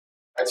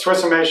At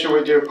Swissomation,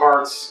 we do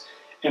parts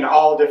in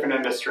all different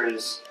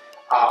industries,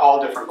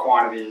 all different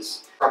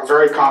quantities, from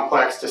very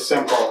complex to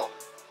simple.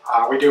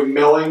 We do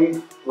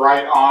milling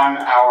right on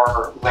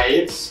our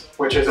lathes,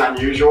 which is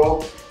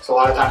unusual. So a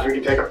lot of times we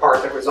can take a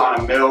part that was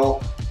on a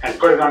mill and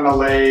put it on the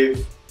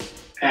lathe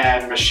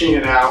and machine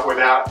it out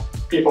without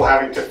people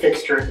having to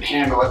fixture it and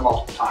handle it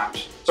multiple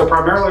times. So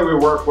primarily we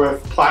work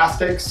with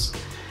plastics,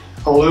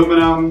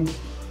 aluminum,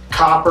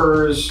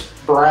 coppers,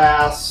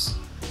 brass,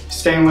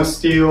 stainless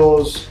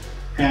steels,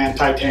 and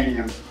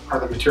titanium are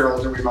the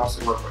materials that we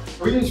mostly work with.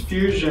 We use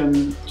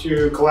Fusion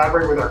to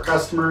collaborate with our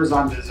customers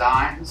on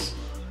designs.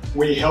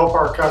 We help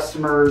our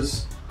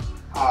customers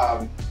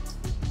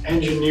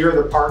engineer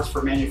the parts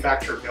for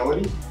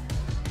manufacturability.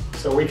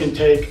 So we can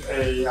take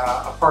a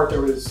part that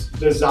was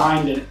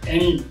designed in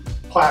any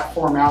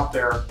platform out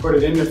there, put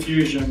it into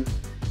Fusion,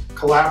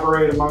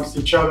 collaborate amongst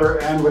each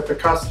other and with the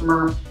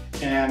customer,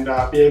 and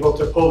be able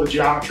to pull the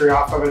geometry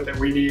off of it that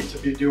we need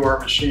to do our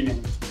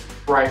machining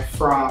right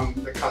from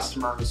the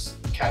customer's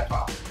CAD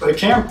file. The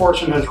CAM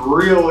portion has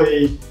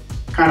really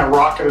kind of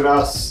rocketed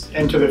us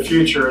into the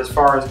future as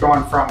far as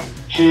going from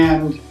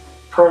hand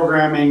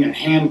programming and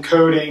hand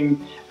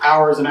coding,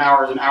 hours and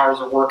hours and hours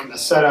of work in the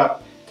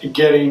setup, to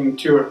getting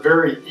to a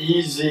very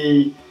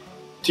easy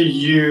to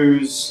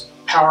use,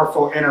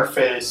 powerful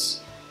interface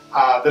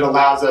that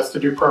allows us to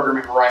do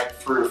programming right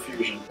through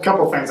Fusion. A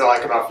couple of things I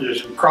like about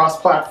Fusion: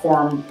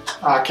 cross-platform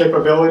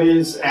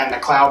capabilities and the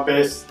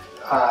cloud-based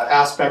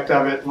aspect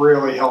of it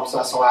really helps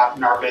us a lot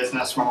in our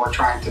business when we're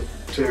trying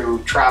to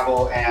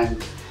travel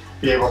and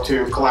be able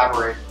to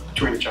collaborate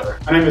between each other.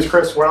 My name is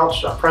Chris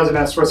Welch. I'm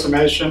president of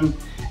Swissomation,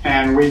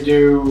 and we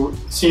do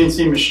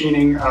CNC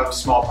machining of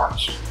small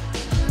parts.